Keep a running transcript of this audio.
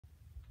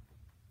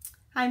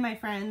Hi, my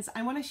friends.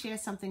 I want to share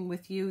something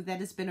with you that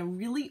has been a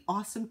really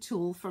awesome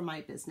tool for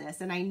my business,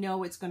 and I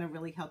know it's going to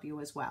really help you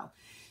as well.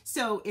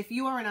 So if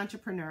you are an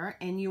entrepreneur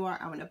and you are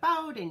out and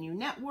about and you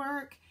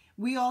network,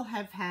 we all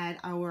have had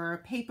our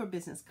paper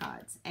business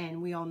cards,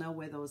 and we all know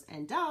where those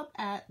end up,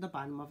 at the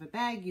bottom of a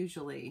bag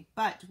usually.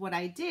 But what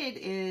I did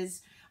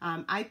is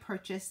I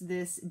purchased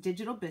this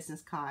digital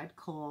business card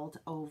called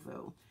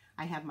OVOU.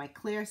 I have my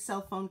clear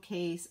cell phone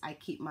case. I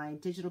keep my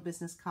digital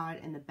business card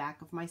in the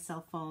back of my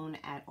cell phone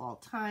at all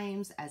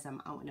times as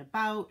I'm out and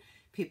about.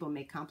 People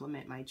may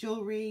compliment my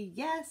jewelry.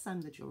 Yes,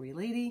 I'm the jewelry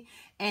lady.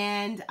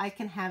 And I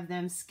can have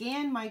them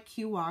scan my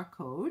QR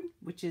code,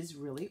 which is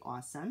really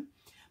awesome.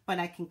 But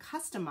I can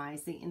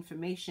customize the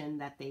information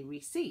that they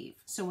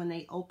receive. So when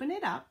they open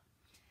it up,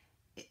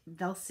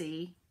 they'll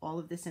see all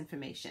of this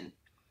information.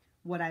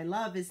 What I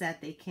love is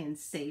that they can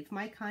save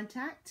my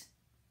contact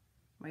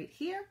right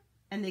here.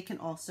 And they can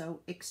also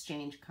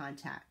exchange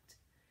contact.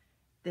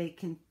 They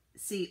can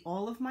see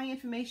all of my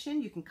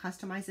information. You can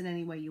customize it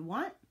any way you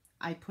want.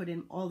 I put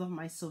in all of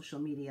my social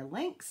media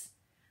links.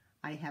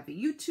 I have a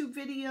YouTube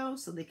video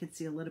so they can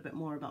see a little bit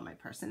more about my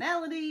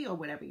personality or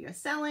whatever you're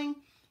selling.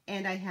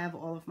 And I have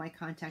all of my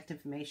contact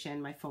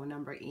information, my phone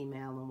number,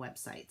 email, and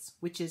websites,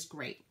 which is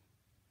great.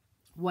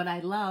 What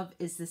I love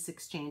is this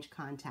exchange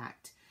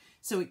contact.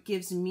 So it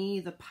gives me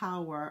the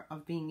power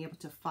of being able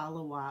to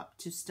follow up,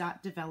 to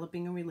start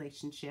developing a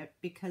relationship,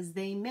 because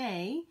they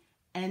may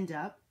end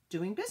up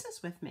doing business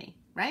with me,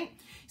 right?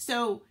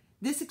 So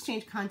this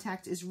exchange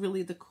contact is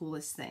really the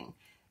coolest thing.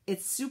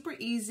 It's super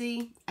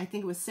easy. I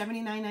think it was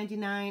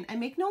 $79.99. I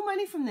make no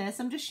money from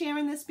this. I'm just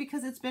sharing this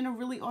because it's been a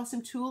really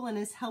awesome tool and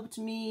has helped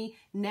me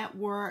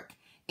network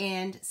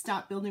and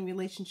start building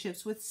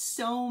relationships with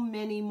so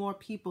many more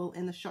people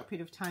in the short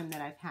period of time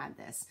that I've had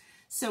this.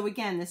 So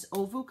again, this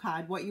OVOU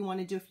card, what you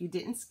want to do if you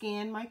didn't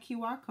scan my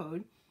QR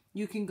code,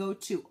 you can go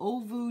to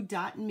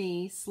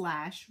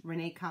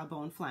ovou.me/Renee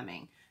Carbone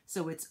Fleming.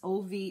 So it's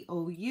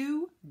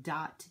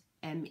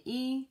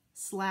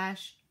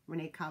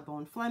ovou.me/Renee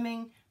Carbone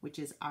Fleming, which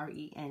is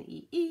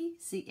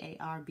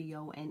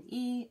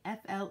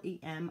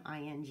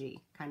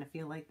ReneeCarbonefleming. Kind of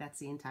feel like that's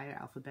the entire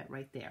alphabet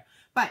right there.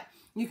 But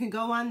you can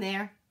go on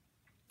there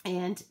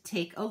and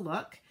take a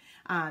look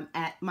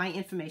at my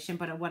information.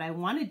 But what I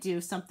want to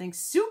do something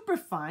super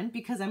fun,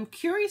 because I'm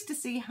curious to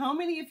see how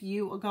many of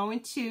you are going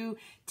to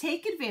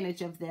take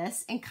advantage of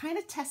this and kind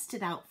of test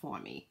it out for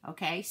me.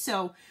 Okay,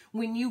 so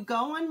when you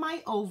go on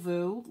my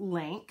OVOU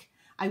link,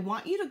 I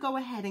want you to go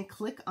ahead and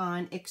click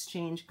on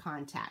Exchange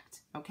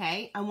Contact,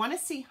 okay? I want to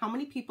see how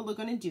many people are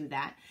going to do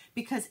that,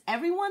 because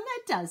everyone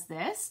that does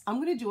this,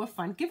 I'm going to do a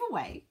fun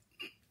giveaway.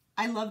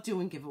 I love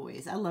doing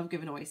giveaways. I love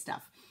giving away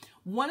stuff.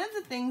 One of the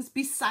things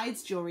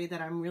besides jewelry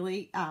that I'm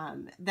really,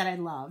 that I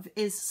love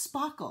is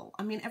sparkle.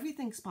 I mean,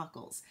 everything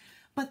sparkles.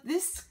 But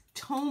this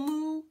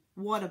Tomo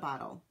water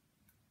bottle,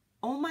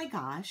 oh my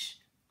gosh,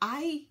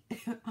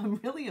 I'm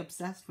really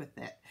obsessed with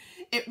it.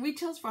 It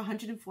retails for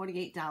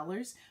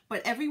 $148,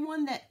 but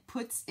everyone that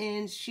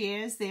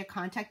shares their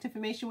contact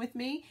information with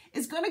me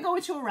is going to go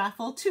into a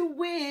raffle to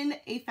win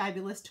a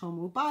fabulous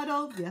Tomo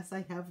bottle. Yes,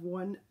 I have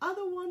one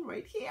other one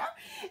right here,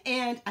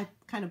 and I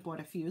kind of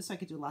bought a few so I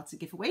could do lots of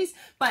giveaways,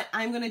 but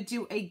I'm going to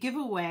do a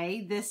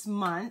giveaway this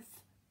month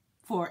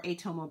for a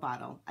Tomo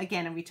bottle.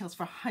 Again, it retails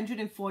for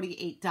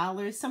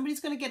 $148. Somebody's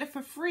going to get it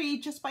for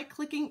free just by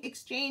clicking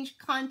Exchange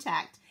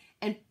Contact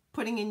and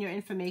putting in your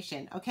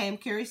information. Okay, I'm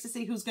curious to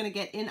see who's going to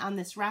get in on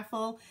this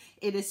raffle.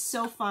 It is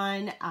so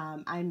fun.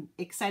 I'm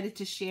excited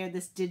to share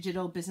this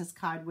digital business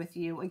card with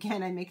you.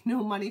 Again, I make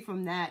no money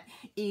from that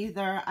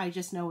either. I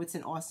just know it's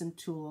an awesome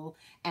tool,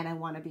 and I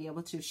want to be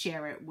able to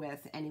share it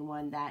with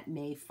anyone that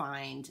may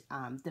find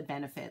the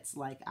benefits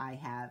like I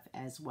have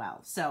as well.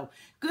 So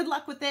good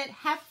luck with it.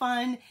 Have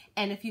fun.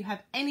 And if you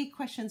have any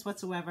questions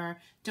whatsoever,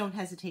 don't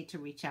hesitate to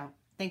reach out.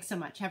 Thanks so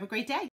much. Have a great day.